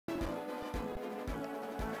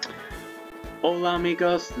Hola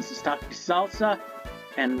amigos, this is Dr. Salsa,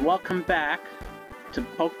 and welcome back to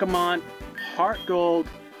Pokemon Heart Gold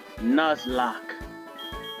Nuzlocke.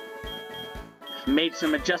 I've made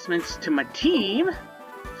some adjustments to my team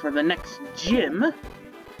for the next gym.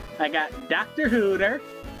 I got Dr. Hooter,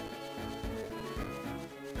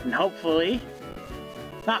 and hopefully...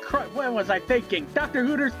 what was I thinking? Dr.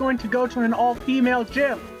 Hooter's going to go to an all-female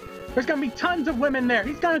gym. There's gonna be tons of women there.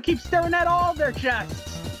 He's gonna keep staring at all their chests.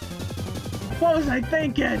 What was I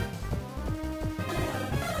thinking?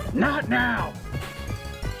 Not now!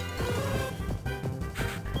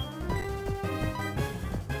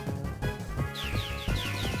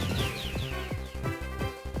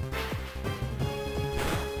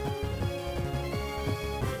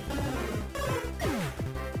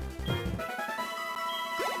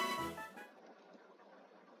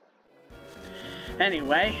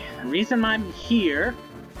 Anyway, the reason I'm here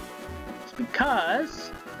is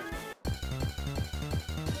because...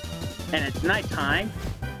 and it's nighttime,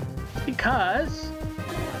 because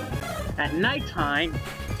at nighttime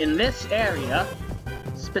in this area,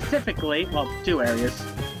 specifically, well, two areas,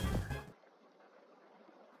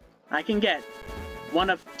 I can get one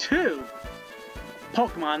of two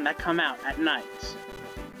Pokemon that come out at night.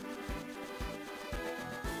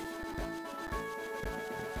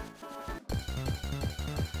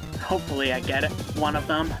 Hopefully I get it, one of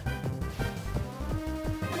them.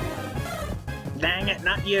 Dang it,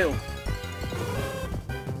 not you!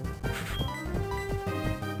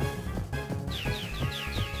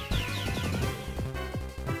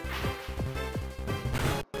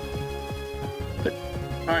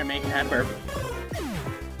 Alright, make that burp.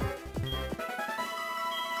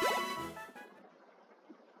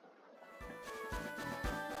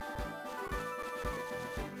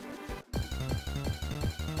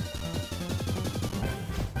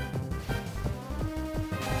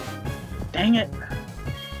 Dang it!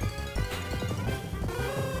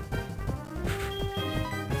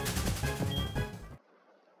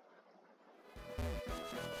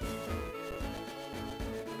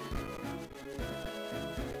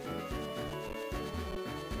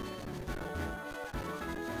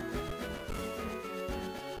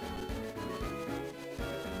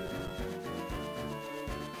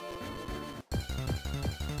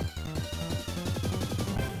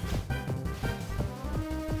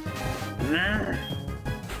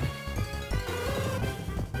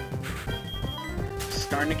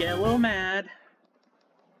 Starting to get a little mad.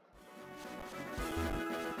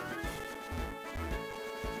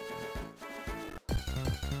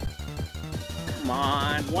 Come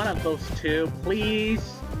on, one of those two,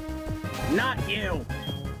 please. Not you.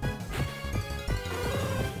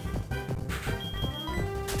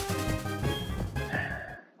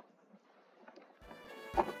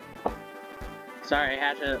 Sorry, I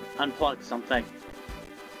had to unplug something.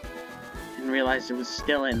 Didn't realize it was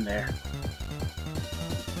still in there.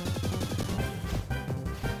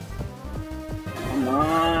 Come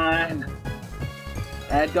on!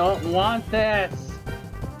 I don't want this!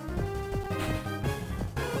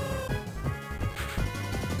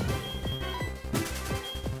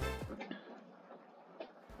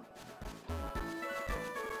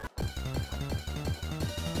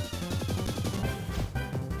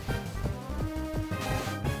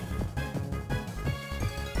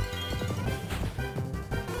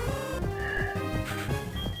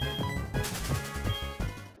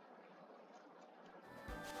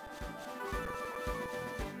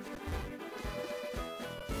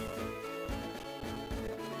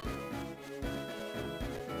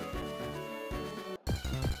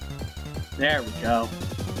 There we go.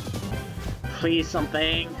 Please,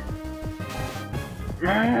 something.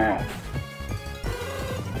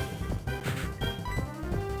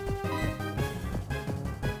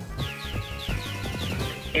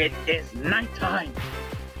 It is nighttime.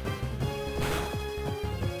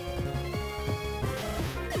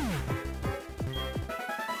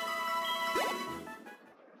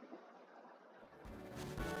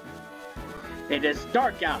 It is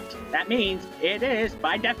dark out. That means it is,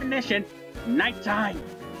 by definition, nighttime!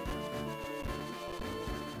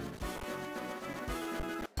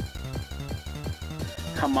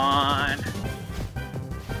 Come on!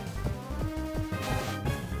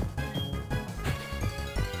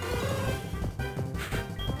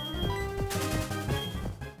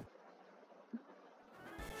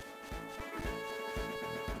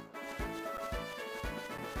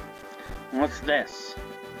 What's this?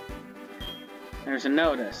 There's a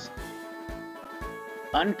notice.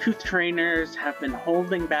 Uncouth trainers have been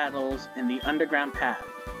holding battles in the underground path.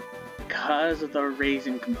 Because of the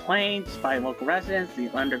raising complaints by local residents, the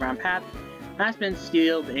underground path has been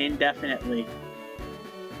sealed indefinitely.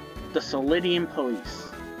 The Solidian Police.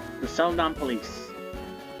 The Celadon Police.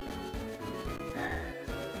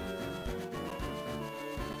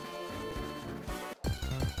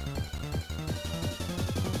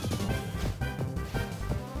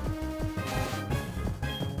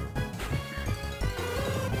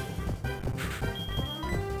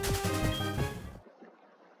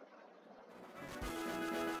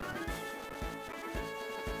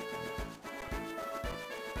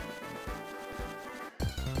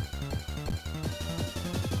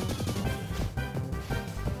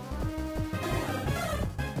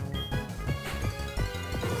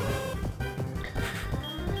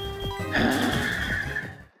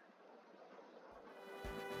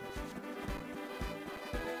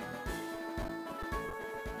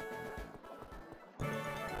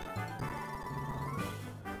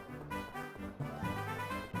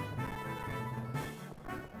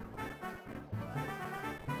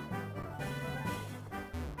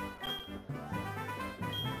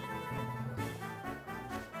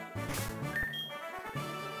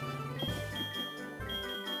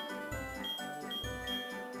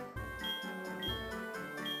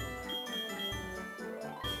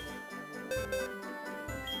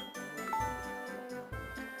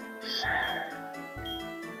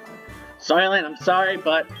 Soylent, I'm sorry,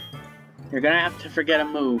 but you're gonna have to forget a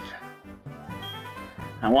move.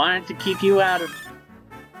 I wanted to keep you out of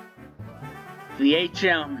the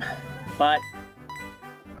HM, but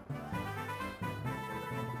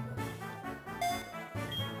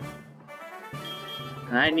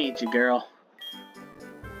I need you, girl.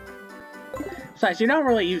 Besides, you don't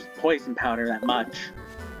really use poison powder that much.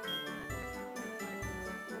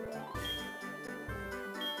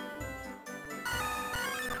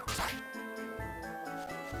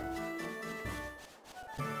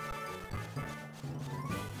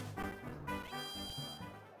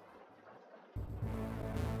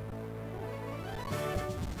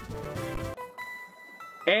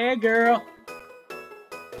 Hey, girl.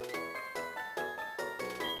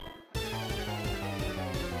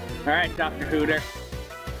 Alright, Dr. Hooter.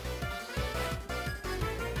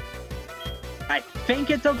 I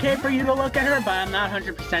think it's okay for you to look at her, but I'm not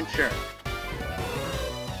 100% sure.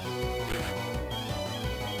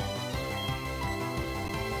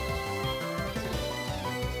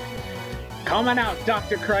 Coming out,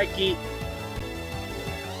 Dr. Crikey.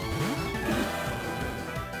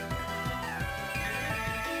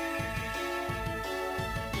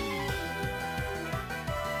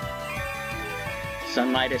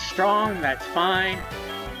 Sunlight is strong, that's fine.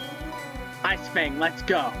 Ice Fang, let's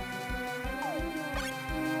go.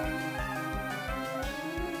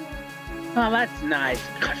 Oh, that's nice.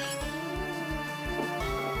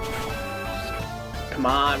 Come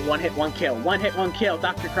on, one hit, one kill. One hit, one kill,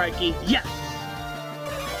 Dr. Crikey. Yes!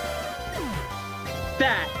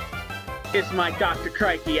 That is my Dr.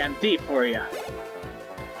 Crikey MD for you.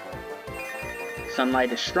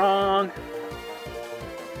 Sunlight is strong.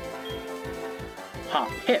 Hop,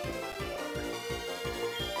 hit.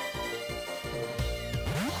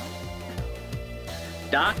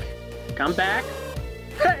 Doc, come back.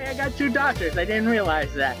 Hey, I got two doctors. I didn't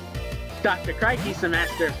realize that. Dr. Crikey's the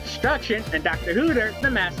master of destruction, and Dr. Hooter, the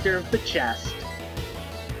master of the chest.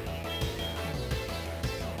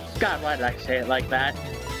 God, why did I say it like that?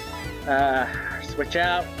 Switch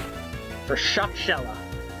out for Shockshella.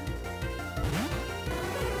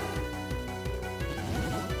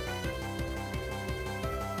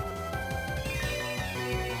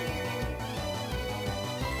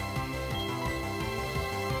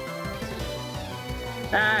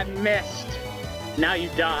 Ah, missed. Now you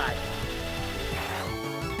die.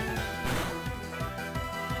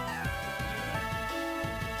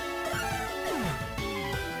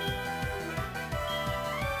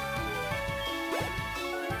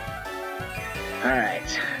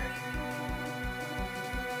 Alright.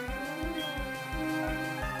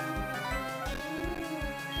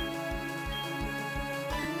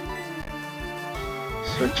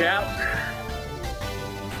 Switch out.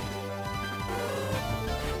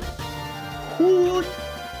 Hoot.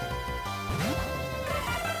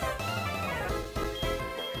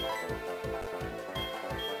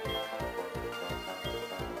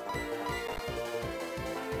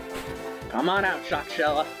 Come on out,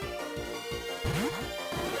 Shockshella.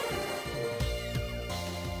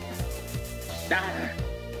 Ah,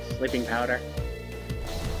 sleeping powder.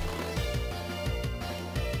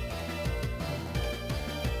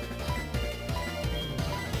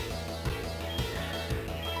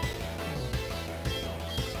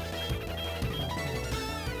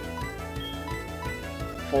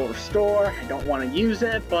 Full restore. I don't want to use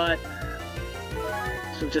it, but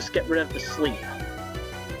So just get rid of the sleep.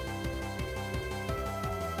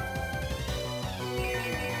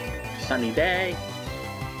 Sunny day.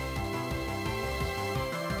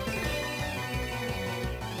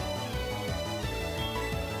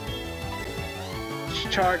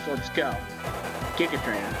 Charge, let's go. Giga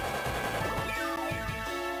Drain.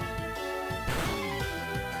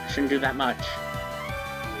 Shouldn't do that much.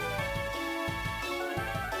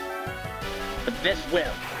 But this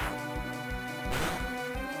will.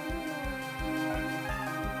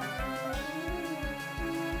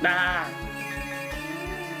 Ah!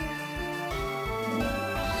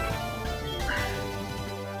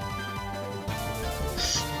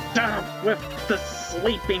 Stop with the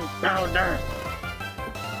sleeping powder!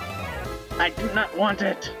 I do not want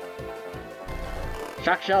it!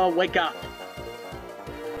 Shock Shell, wake up!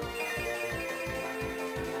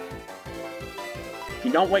 If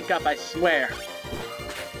you don't wake up, I swear.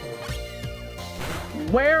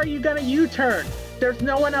 Where are you gonna U-turn? There's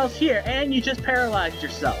no one else here, and you just paralyzed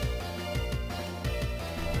yourself.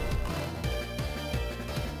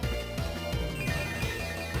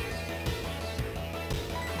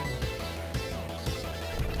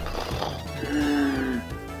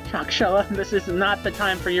 Shockshella, this is not the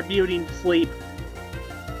time for your beauty sleep.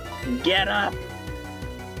 Get up!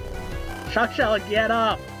 Shockshella, get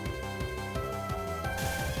up!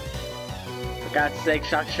 For God's sake,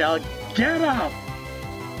 Shockshella, get up!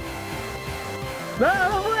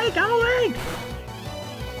 I'm awake! I'm awake!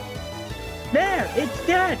 There! It's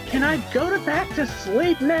dead! Can I go back to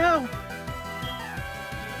sleep now?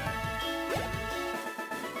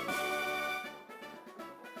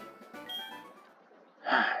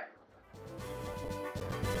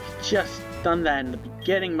 Just done that in the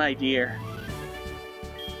beginning, my dear.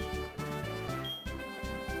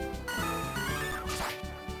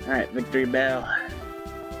 Alright, victory bell.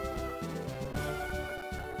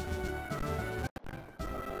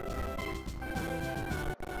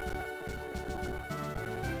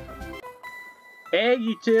 Hey,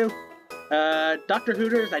 you two. Dr.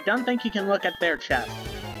 Hooters, I don't think you can look at their chest.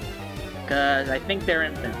 Because I think they're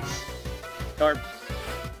infants. Or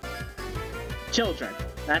children.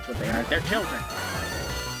 That's what they are. They're children.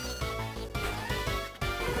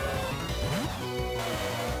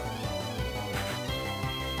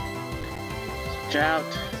 Watch out.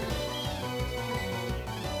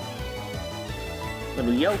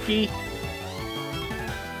 Little Yoki.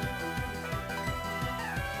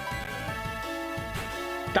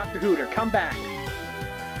 Dr. Hooter, come back.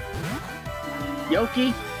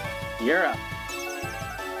 Yoki, you're up.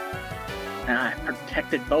 I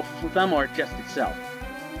protected both of them, or just itself?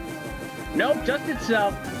 Nope, just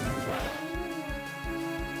itself.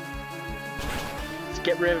 Let's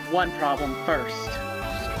get rid of one problem first.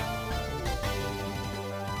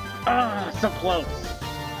 Ah, so close.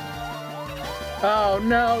 Oh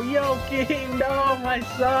no, Yoki! No, my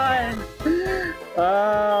son!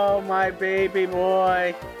 Oh, my baby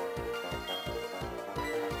boy.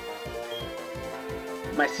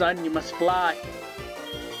 My son, you must fly.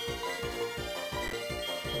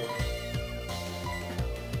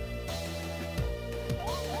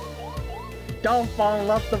 Don't fall in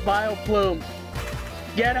love with the vile plume.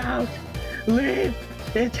 Get out! Leave!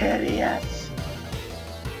 It's hideous!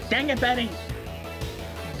 Dang it, Betty!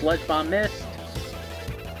 Sludge Bomb missed.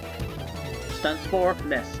 Stun Spore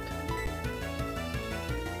missed.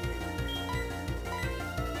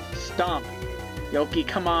 Stomp. Yoki,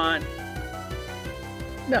 come on.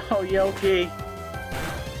 No, Yoki.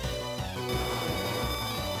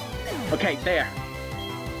 Okay, there.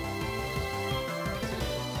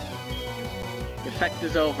 The effect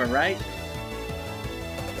is over, right?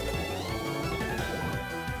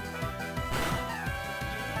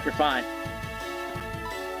 You're fine.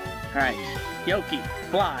 Alright, Yoki,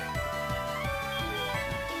 fly.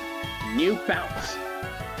 New bounce.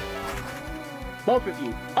 Both of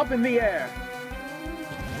you, up in the air.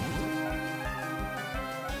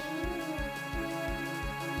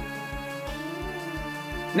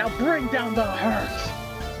 Now bring down the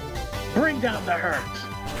hurt. Bring down the hurt.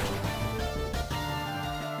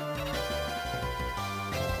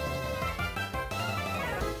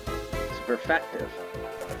 Super effective.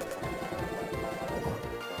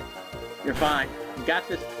 You're fine. You got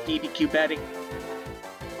this, DBQ Betty.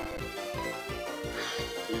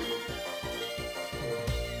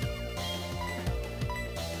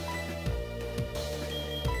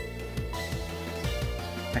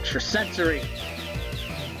 Extra sensory.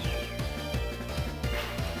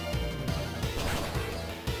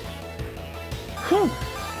 Whew.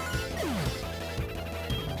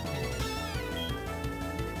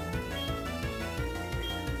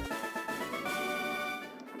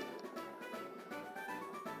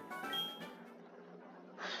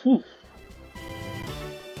 Whew.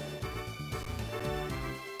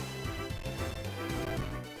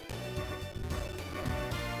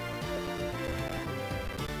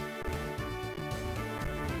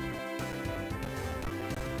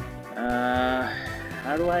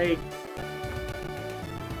 How do I...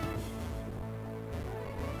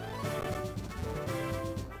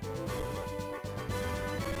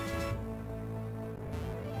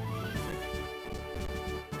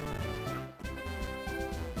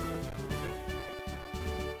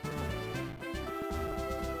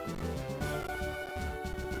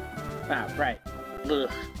 Ah, right. Ugh.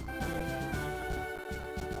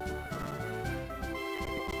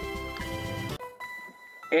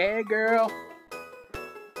 Hey, girl.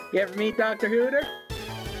 You ever meet Dr. Hooter?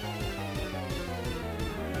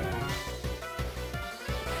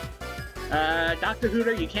 Dr.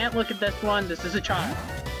 Hooter, you can't look at this one. This is a child.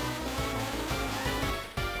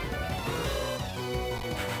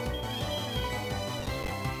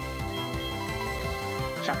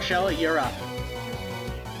 Shockshella, you're up.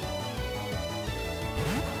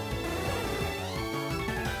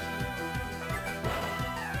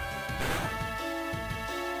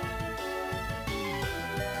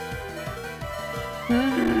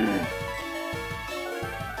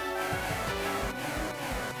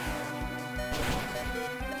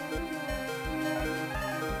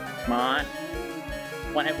 Come on.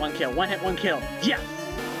 One hit, one kill. One hit, one kill. Yes!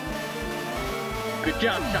 Good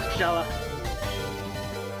job, Shockshella.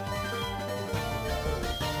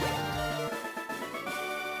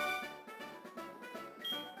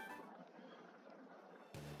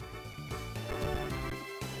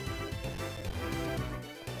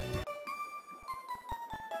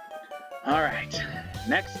 Alright,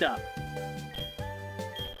 next up.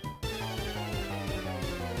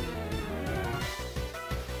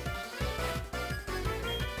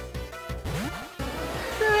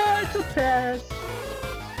 It's a pass.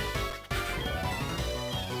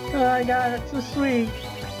 Oh my god, it's so sweet.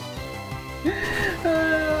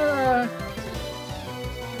 I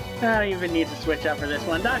don't even need to switch up for this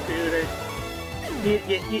one. Dr. Hooter,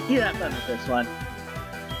 you have fun with this one.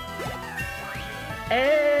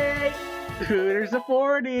 Hey! Hooter's a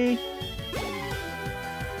 40!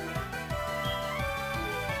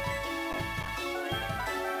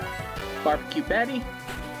 Barbecue Betty.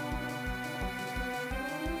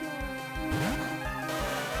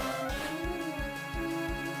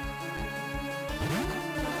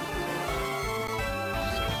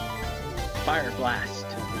 Fire Blast.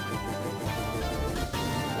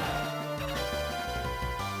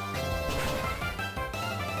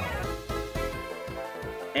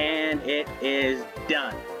 And it is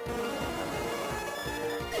done.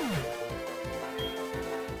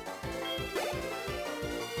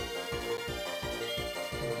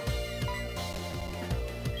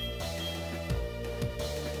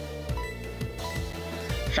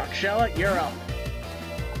 Shockshella, you're up.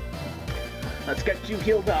 Let's get you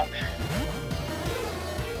healed up.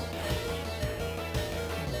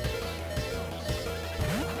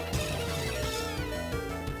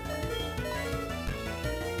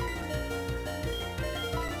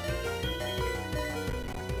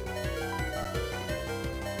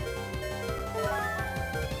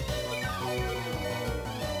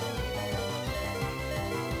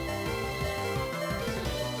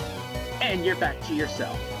 And you're back to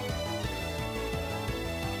yourself.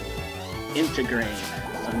 Integrate.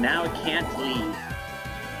 So now it can't leave.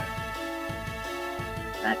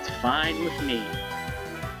 That's fine with me.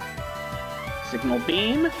 Signal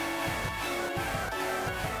beam.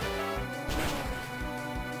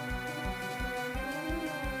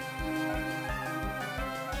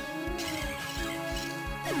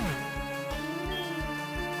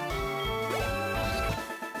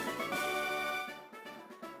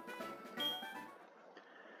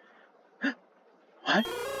 What?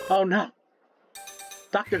 Oh no!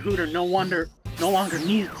 Dr. Hooter no longer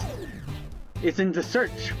needs is in the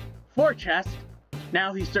search for chest.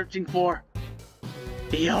 Now he's searching for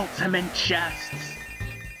the ultimate chests.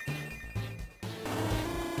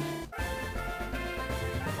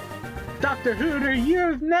 Dr. Hooter,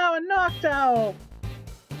 you're now a Noctowl!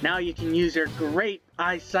 Now you can use your great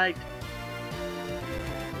eyesight.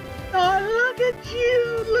 Oh, look at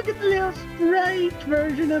you! Look at the little sprite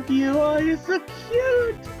version of you! Oh, you're so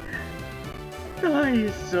cute! Oh,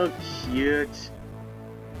 you're so cute.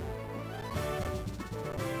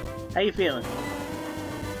 How you feeling?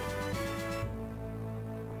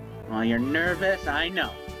 Well, you're nervous, I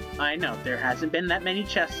know. I know, there hasn't been that many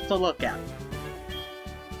chests to look at.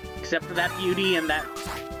 Except for that beauty and that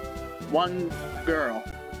one girl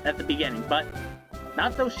at the beginning, but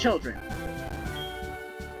not those children.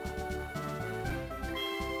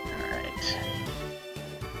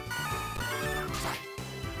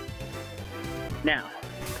 Now,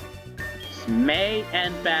 this may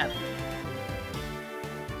end badly.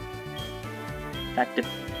 In fact, it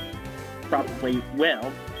probably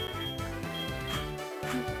will.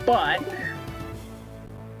 But...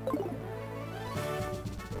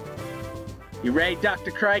 You ready,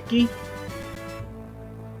 Dr. Crikey?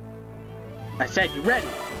 I said you ready.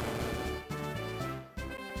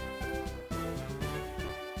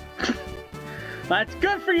 That's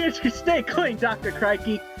good for you to stay clean, Dr.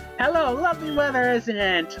 Crikey. Hello, lovely weather, isn't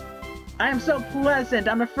it? I am so pleasant,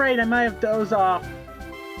 I'm afraid I might have dozed off.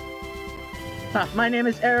 My name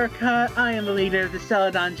is Erica, I am the leader of the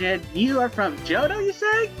Celadon Gym. You are from Johto, you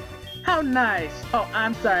say? How nice. Oh,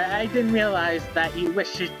 I'm sorry, I didn't realize that you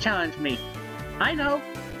wished to challenge me. I know.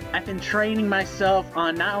 I've been training myself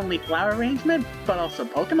on not only flower arrangement, but also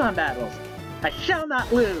Pokemon battles. I shall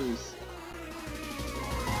not lose.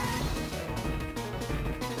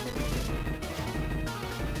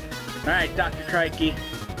 Alright, Dr. Crikey.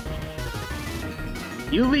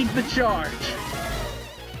 You lead the charge.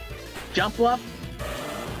 Jump up.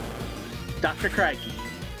 Dr. Crikey.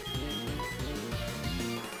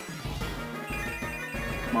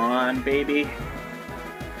 Come on, baby.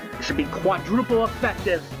 It should be quadruple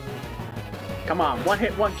effective. Come on, one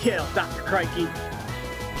hit, one kill, Dr. Crikey.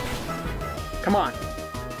 Come on.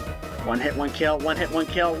 One hit, one kill, one hit, one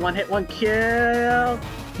kill, one hit, one kill.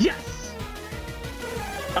 Yes!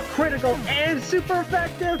 A critical and super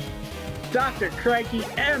effective? Dr. Crikey,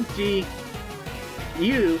 MT.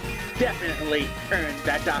 You definitely earned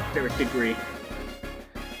that doctorate degree.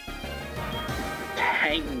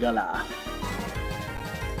 Tangela.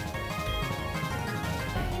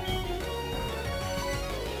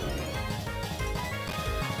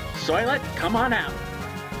 Soylent, come on out.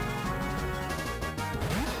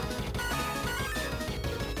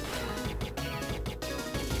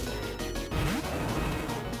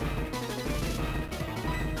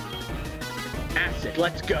 Acid,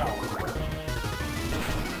 let's go.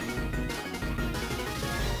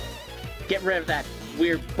 Get rid of that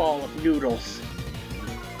weird ball of noodles.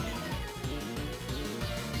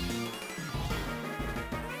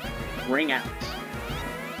 Ring out.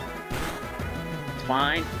 It's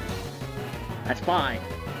fine. That's fine.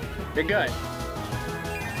 You're good.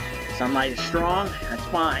 Sunlight is strong. That's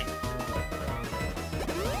fine.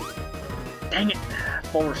 Dang it.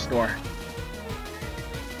 Full restore.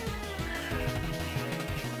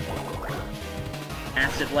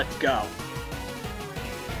 Acid, let's go.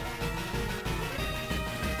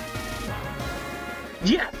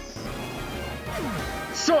 Yes!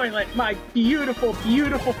 Soylent, my beautiful,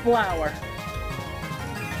 beautiful flower.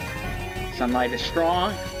 Sunlight is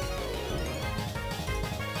strong.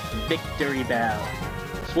 Victory bell.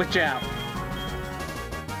 Switch out.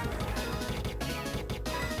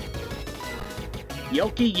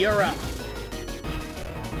 Yoki, you're up.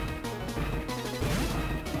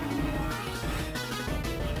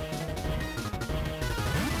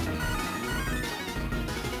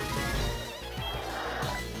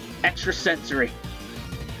 Extrasensory.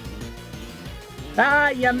 Ah,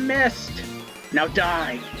 you missed. Now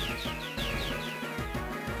die.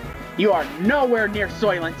 You are nowhere near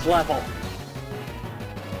Soylent's level.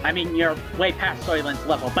 I mean, you're way past Soylent's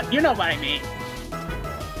level, but you know what I mean.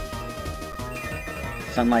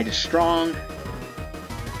 Sunlight is strong.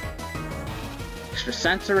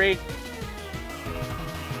 Extrasensory.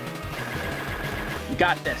 You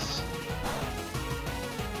got this.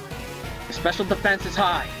 The special defense is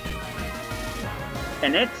high.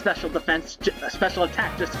 And its special defense, special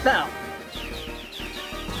attack just fell.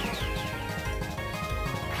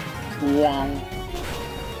 Wong.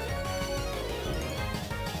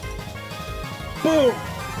 Boom!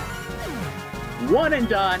 One and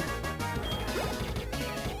done.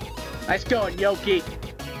 Nice going, Yoki.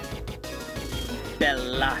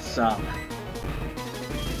 Blossom.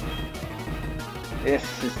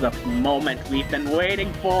 This is the moment we've been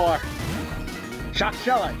waiting for.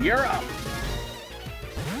 Shockshella, you're up.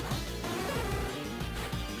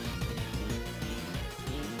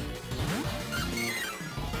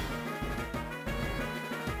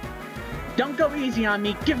 Don't go easy on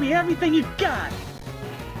me. Give me everything you've got.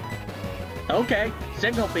 Okay,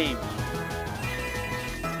 Signal Beam.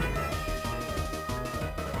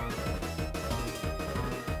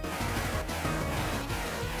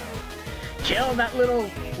 Kill that little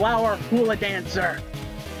flower hula dancer.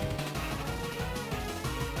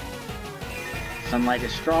 Sunlight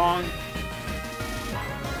is strong.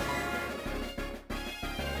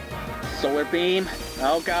 Solar Beam.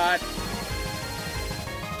 Oh god.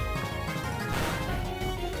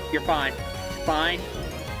 You're fine. You're fine.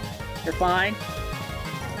 You're fine.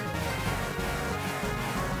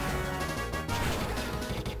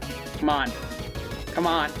 Come on. Come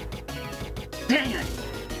on. Dang it!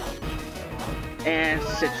 And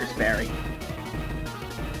citrus berry.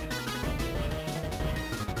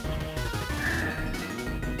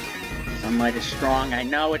 Sunlight is strong. I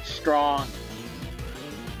know it's strong.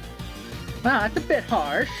 Wow, that's a bit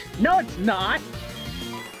harsh. No, it's not.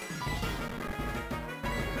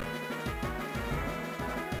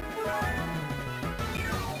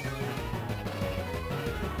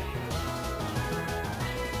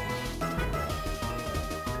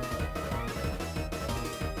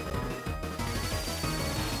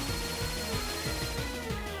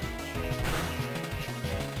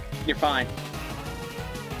 You're fine.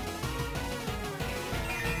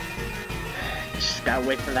 Just gotta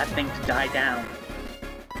wait for that thing to die down.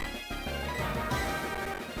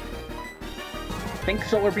 I think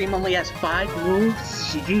Solar Beam only has 5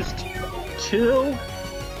 moves. She used 2.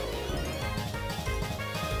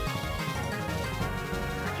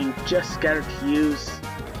 I can just get her to use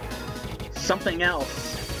something else.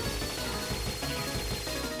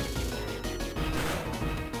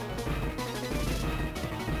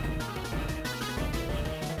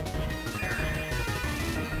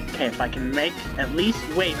 Okay, if I can make at least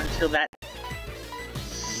wait until that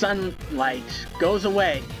sunlight goes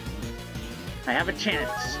away, I have a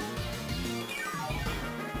chance.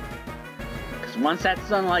 Because once that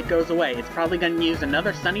sunlight goes away, it's probably going to use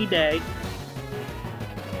another sunny day.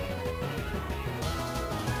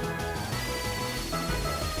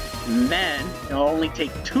 And then, it'll only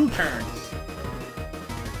take 2 turns.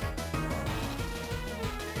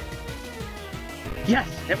 Yes,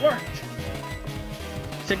 it worked!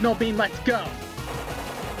 Signal beam, let's go!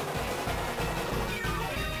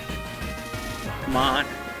 Come on.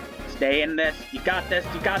 Stay in this. You got this.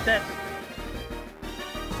 You got this.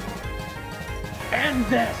 And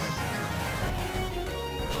this!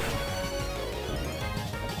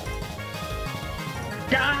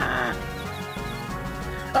 Ah!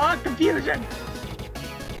 Oh, confusion!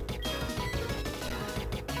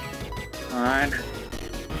 Come on.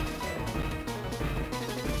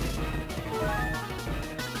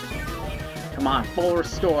 Come on, full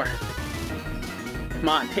restore. Come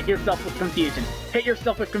on, hit yourself with confusion. Hit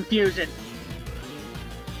yourself with confusion.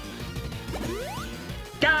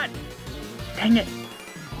 God! Dang it!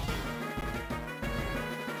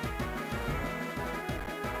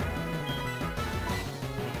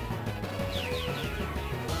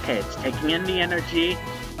 Okay, it's taking in the energy.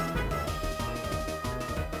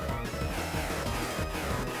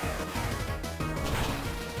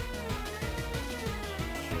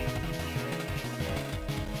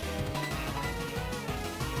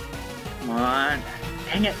 Come on.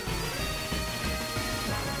 Dang it.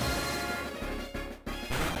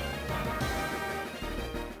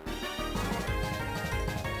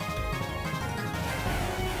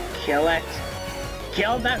 Kill it.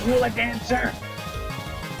 Kill that hula dancer.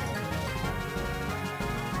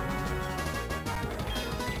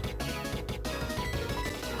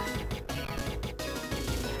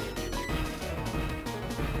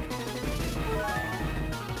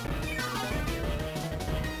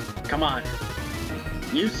 Come on.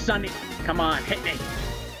 You Sunny. Come on, hit me.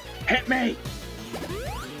 Hit me!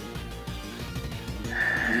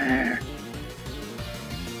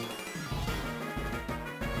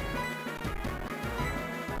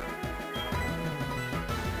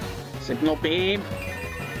 Signal beam.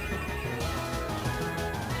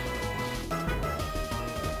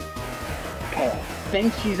 Okay, I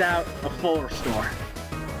think she's out of full restore.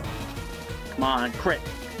 Come on, crit.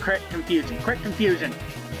 Crit confusion. Crit confusion.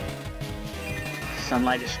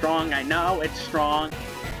 Sunlight is strong, I know, it's strong.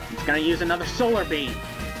 It's gonna use another solar beam.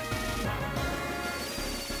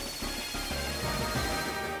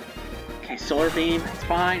 Okay, solar beam, it's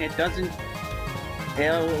fine, it doesn't...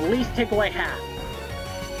 It'll at least take away half.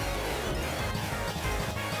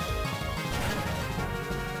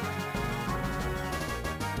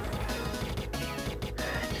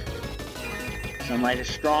 Sunlight is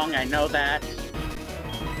strong, I know that.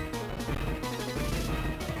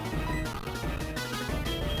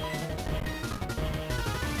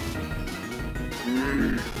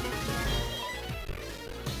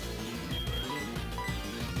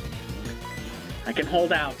 I can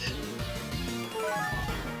hold out.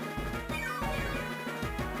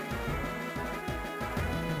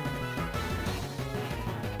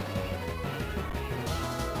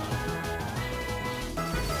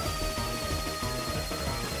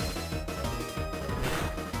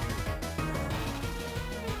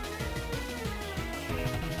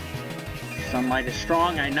 Sunlight is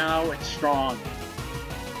strong, I know, it's strong.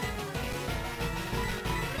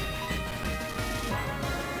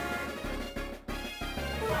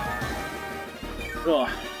 Ugh.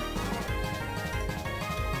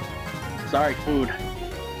 Sorry, food.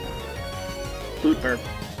 Food burp.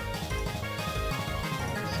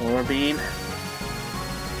 Solar beam.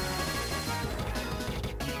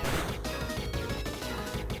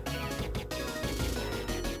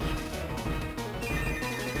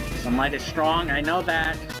 Sunlight is strong, I know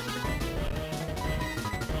that.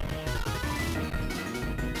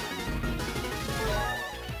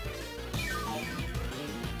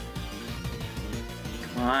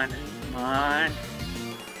 Come on, come on.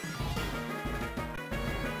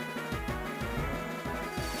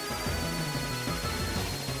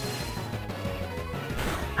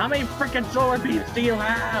 How many freaking solar beams do you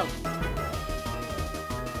have?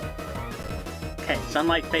 Okay,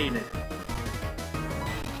 sunlight faded.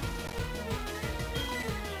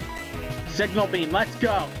 Signal beam, let's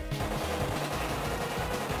go!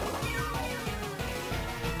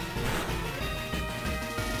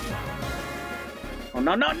 Oh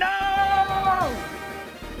no, no, no!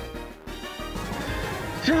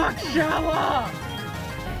 Shock shower!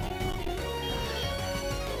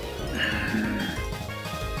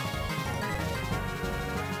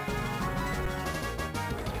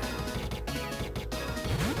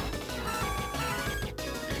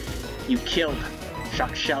 You killed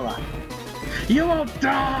Shakshella. You will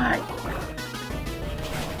die!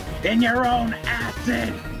 In your own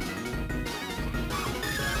acid!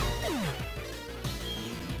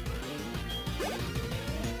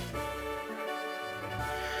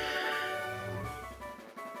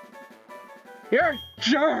 You're a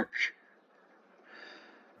jerk!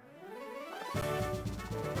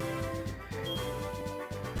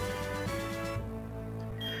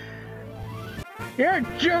 You're a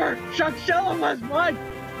jerk! Shakshella was my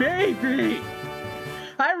baby!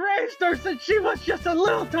 I raised her since she was just a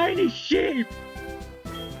little tiny sheep!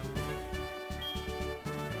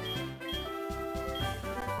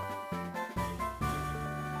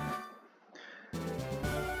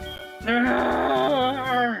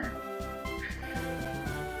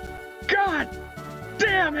 God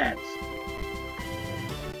damn it!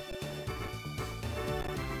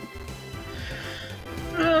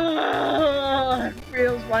 It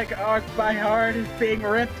feels like my heart is being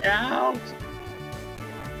ripped out.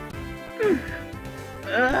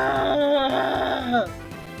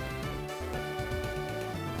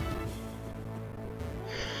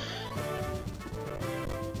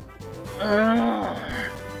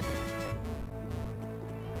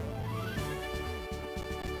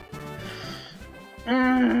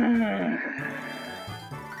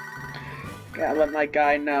 Gotta let my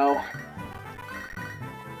guy know.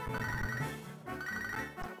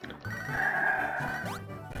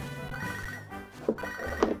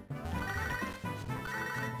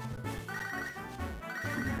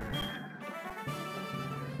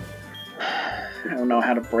 I don't know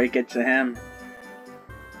how to break it to him.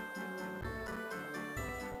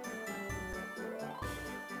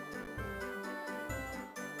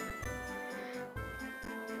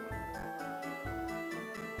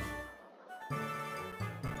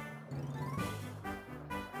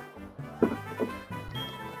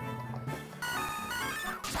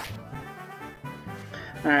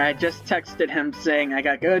 Alright, just texted him saying I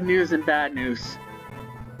got good news and bad news.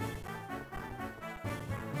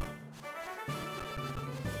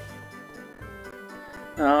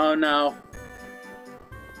 Oh no.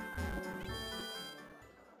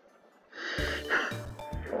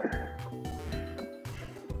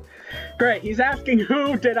 Great, he's asking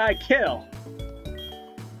who did I kill?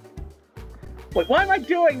 Wait, why am I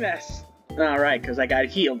doing this? Alright, because I got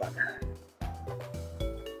healed on her.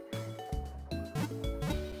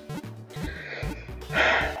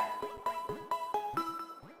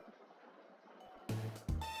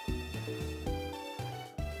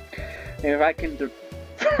 If I can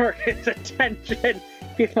divert his attention,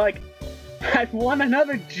 he's like, I've won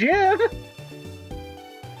another gym!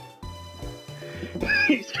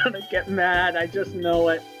 He's gonna get mad, I just know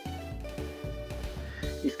it.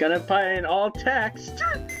 He's gonna put in all text,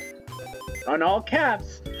 on all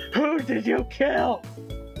caps, who did you kill?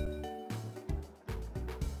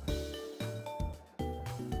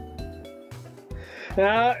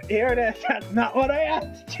 Here it is, that's not what I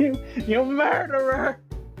asked you, you murderer!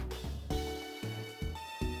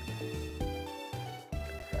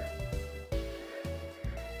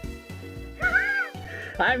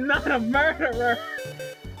 I'm not a murderer!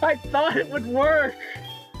 I thought it would work!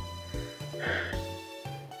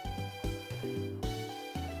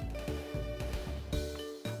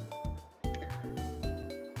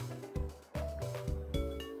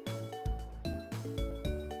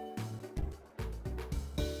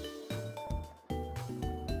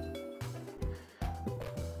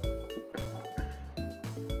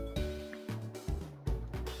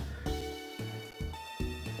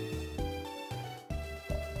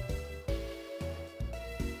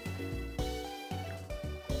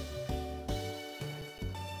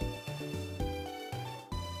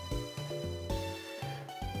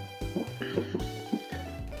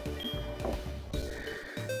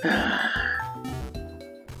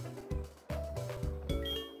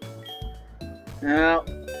 Now,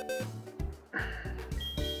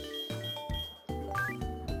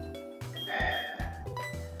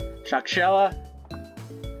 Shakshella,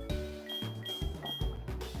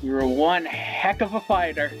 you're one heck of a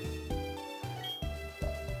fighter.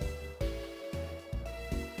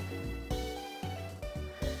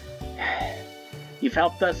 You've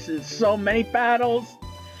helped us in so many battles.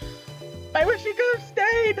 I wish you could have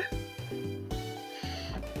stayed.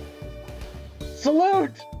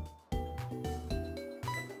 Salute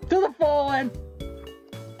to the fallen.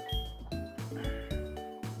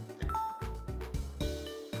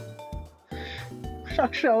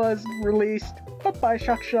 Shakshella is released. Bye-bye,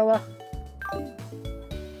 Shakshella.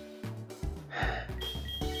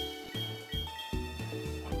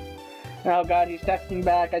 Oh god, he's texting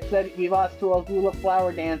back. I said we lost to a hula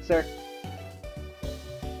flower dancer.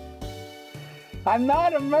 I'm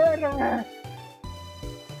not a murderer!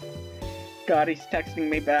 God, he's texting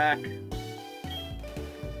me back.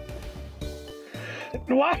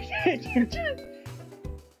 Why did you do...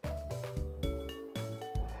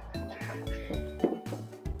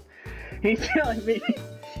 He's telling me,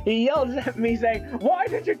 he yells at me saying, why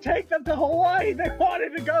did you take them to Hawaii? They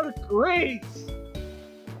wanted to go to Greece!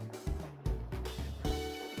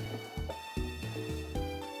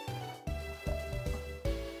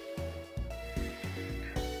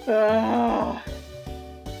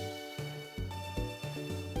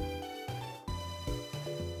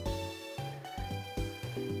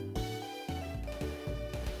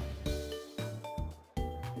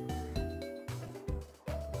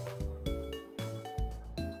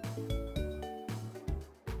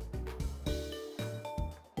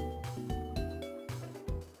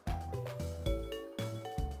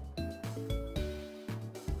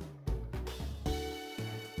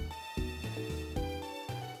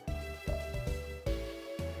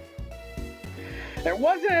 There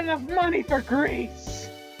wasn't enough money for Greece!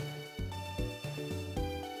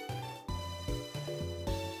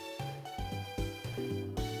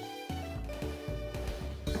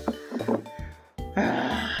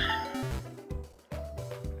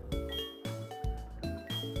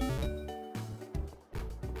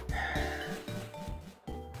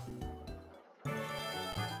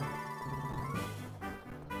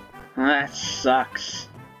 That sucks.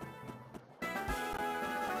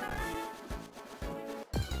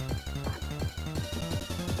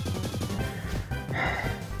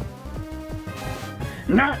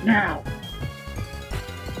 Not now!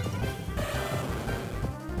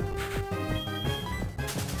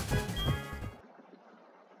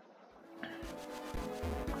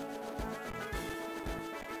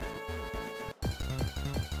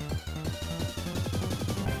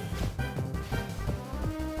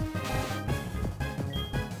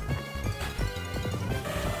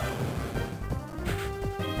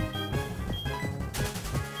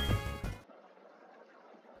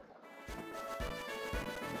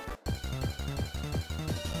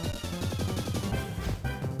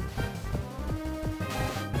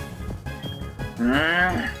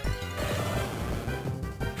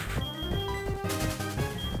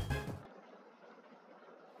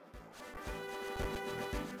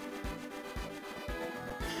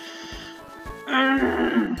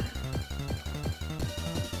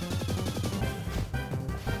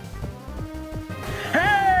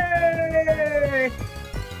 Hey!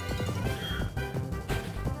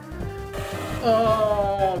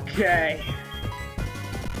 Okay.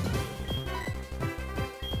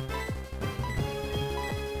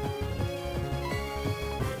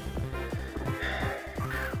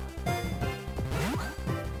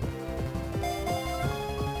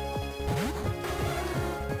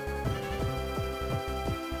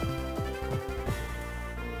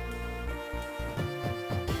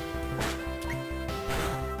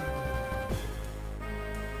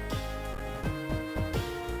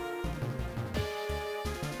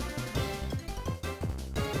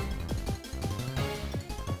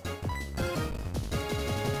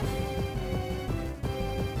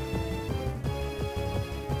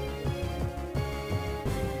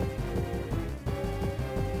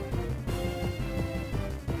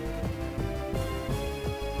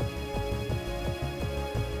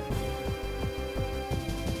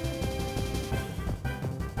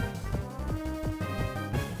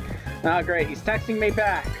 Oh great, he's texting me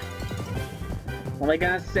back. Only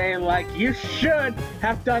gonna say, like, you should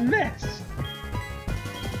have done this.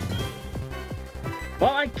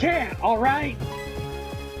 Well, I can't, alright?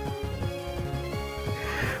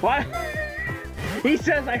 What? He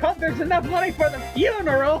says, I hope there's enough money for the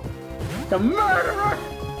funeral. The murderer!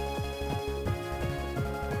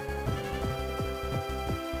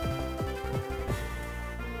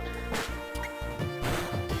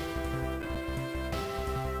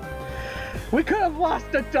 We could have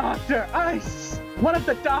lost a doctor. One of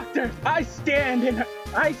the doctors. I stand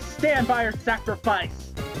by her sacrifice.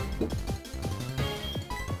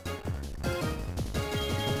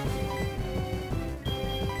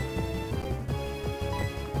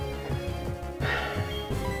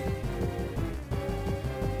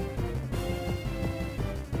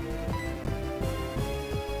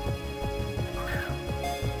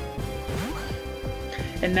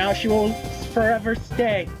 And now she will forever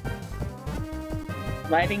stay,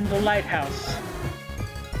 lighting the lighthouse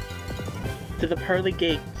to the pearly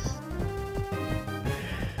gates.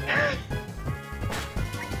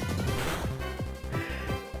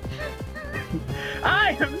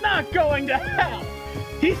 I am not going to hell!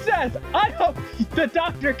 He says, I hope the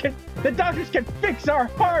doctors can fix our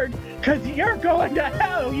heart, cause you're going to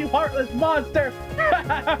hell, you heartless monster!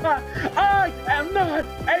 I am not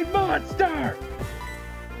a monster!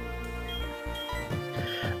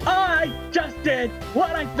 I just did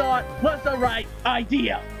what I thought was the right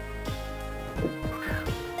idea.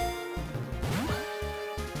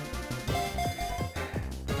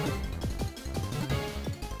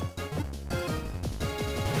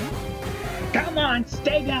 Come on,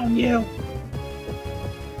 stay down, you.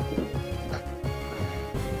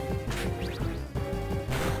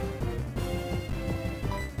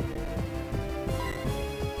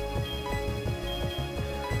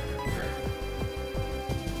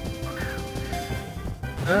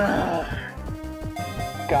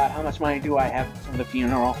 God, how much money do I have from the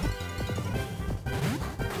funeral?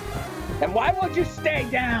 And why won't you stay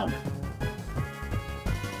down?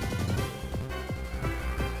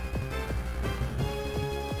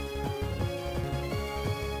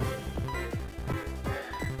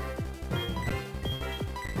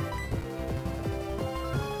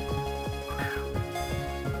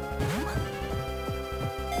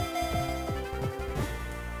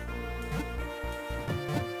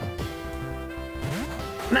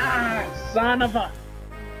 Nah, son of a...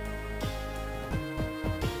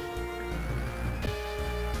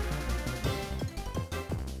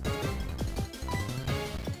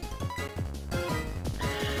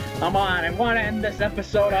 Come on, I want to end this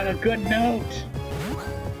episode on a good note.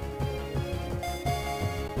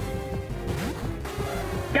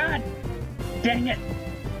 God dang it.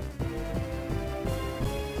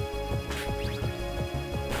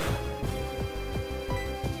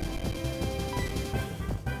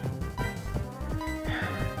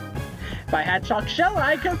 If I had Chalkshella,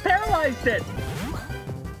 I could have paralyzed it!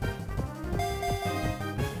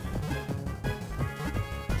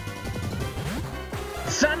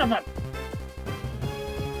 Son of a...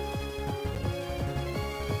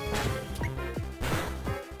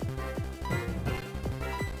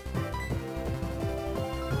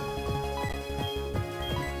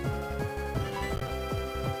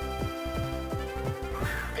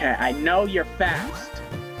 Okay, I know you're fast.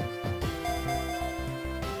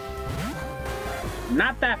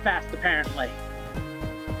 Not that fast, apparently.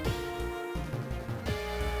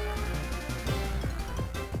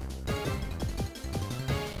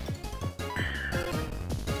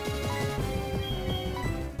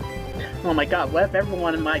 Oh my god, what if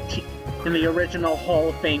everyone in in the original Hall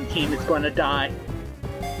of Fame team is going to die?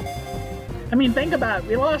 I mean, think about it.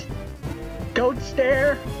 We lost Goat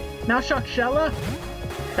Stare, now Chalkshella.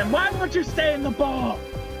 And why won't you stay in the ball?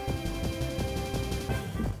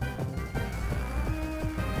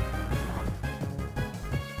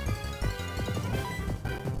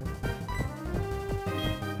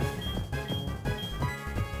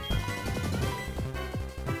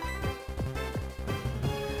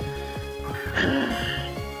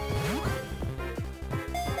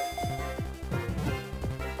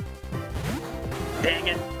 Dang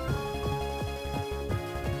it.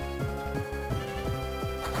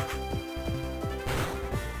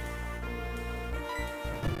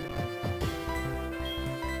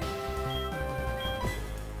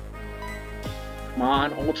 Come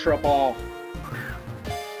on, Ultra Ball.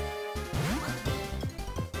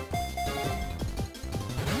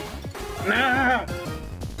 Nah!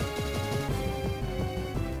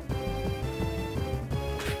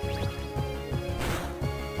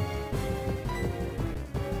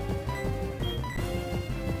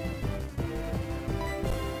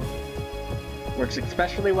 Works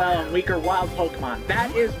especially well on weaker wild Pokemon.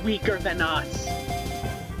 That is weaker than us.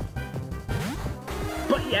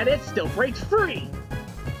 But yet it still breaks free.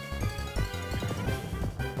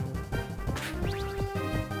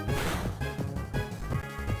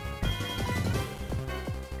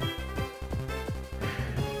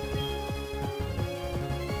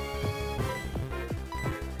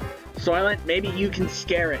 Soylent, maybe you can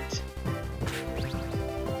scare it.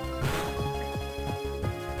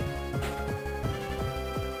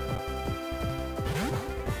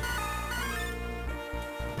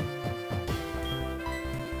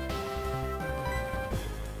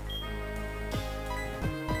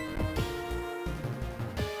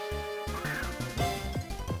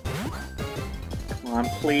 Come on,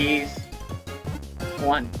 please.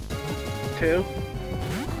 1, 2.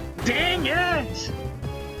 Dang it!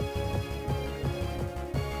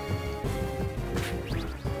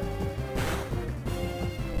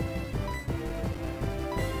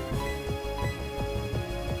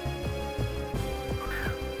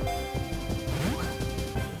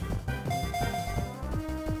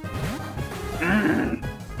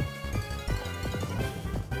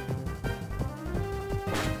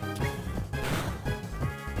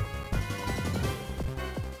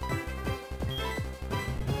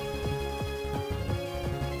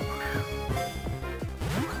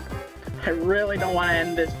 I really don't want to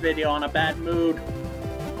end this video on a bad mood.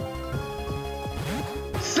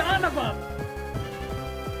 Son of a...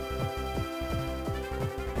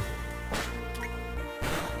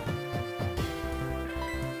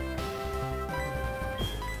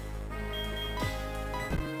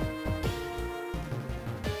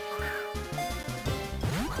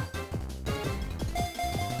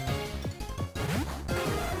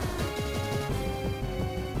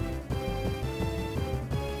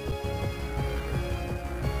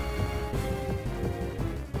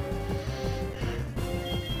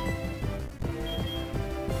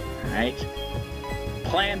 Right.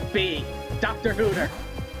 Plan B, Dr. Hooter.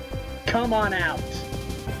 Come on out.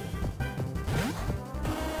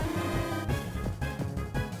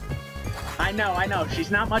 I know, she's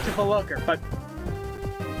not much of a looker, but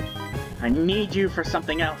I need you for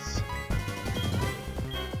something else.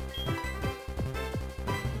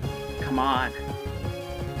 Come on.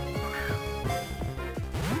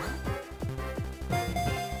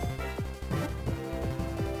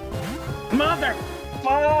 Mother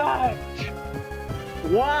fudge!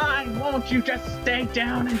 Why won't you just stay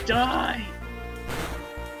down and die?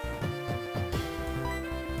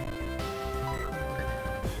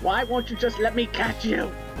 Why won't you just let me catch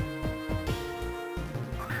you?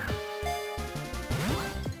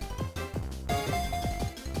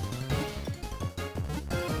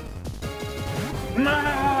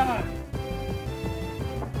 Ah!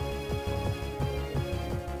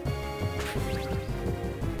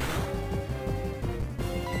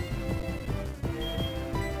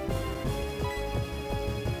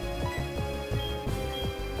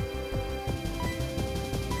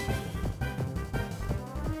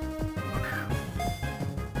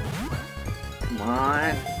 Come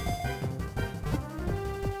on.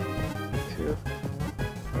 2,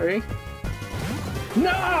 3.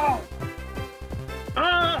 No!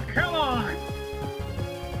 Oh, come on!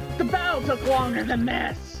 The battle took longer than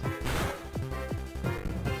this!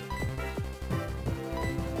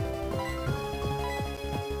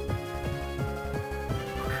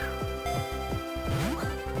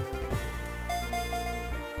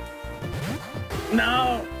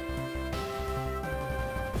 No!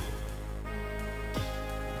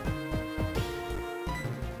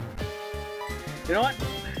 You know what?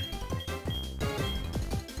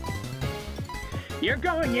 You're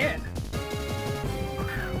going in.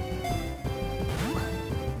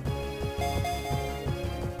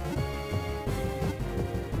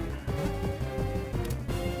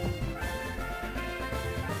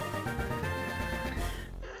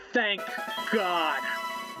 Thank God.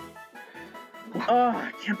 Oh,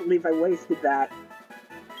 I can't believe I wasted that.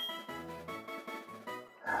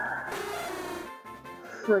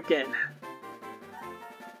 Frickin'.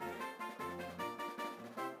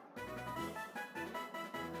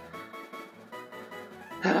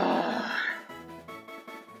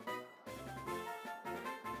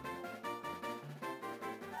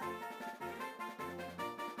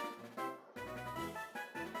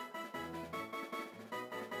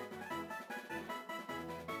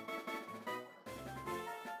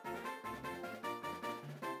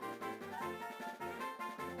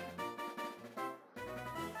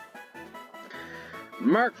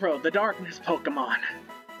 Murkrow, the Darkness Pokemon.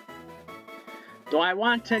 Do I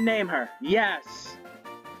want to name her? Yes.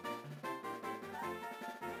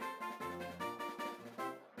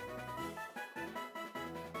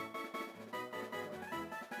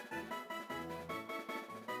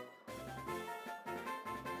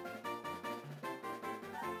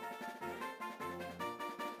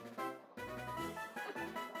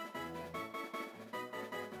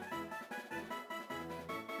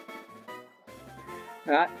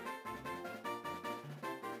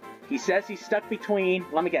 He says he's stuck between,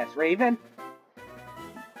 let me guess, Raven,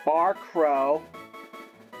 Bar Crow,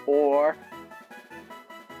 or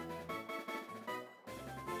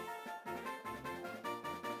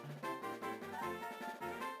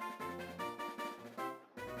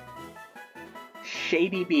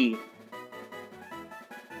Shady Bee.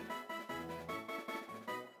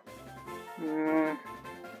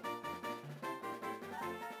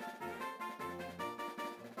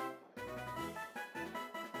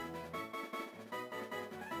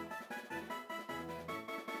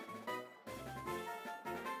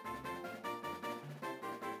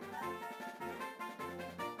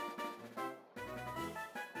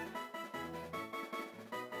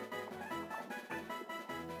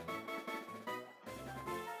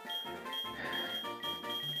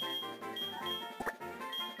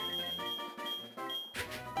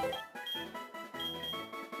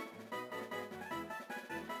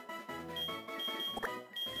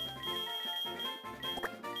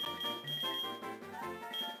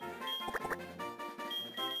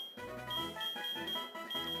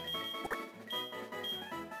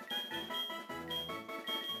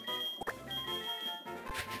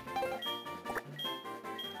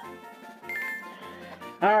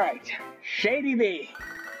 Alright, Shady Bee.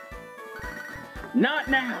 Not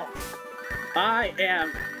now. I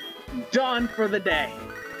am done for the day.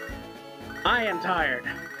 I am tired.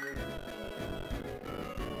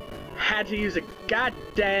 Had to use a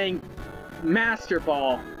goddamn Master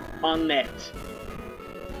Ball on it.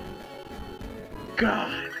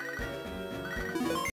 God.